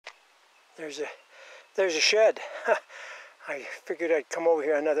There's a shed. I figured I'd come over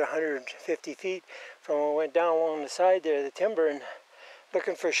here another 150 feet from when I went down along the side there, the timber, and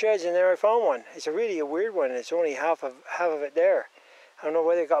looking for sheds, and there I found one. It's really a weird one. It's only half of it there. I don't know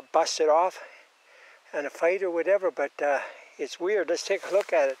whether it got busted off in a fight or whatever, but it's weird. Let's take a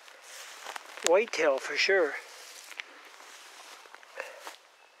look at it. Whitetail for sure.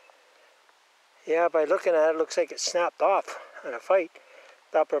 Yeah, by looking at it, it looks like it snapped off in a fight,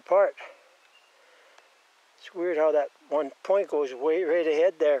 the upper part. It's weird how that one point goes way right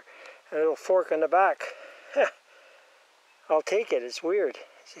ahead there, and a little fork on the back. I'll take it. It's weird.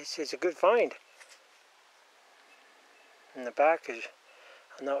 It's a good find. And the back is,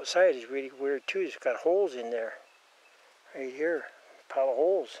 on the outside, is really weird too. It's got holes in there. Right here, a pile of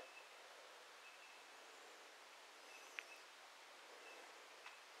holes.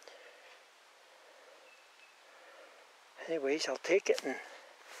 Anyways, I'll take it and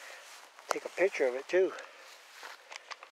take a picture of it too.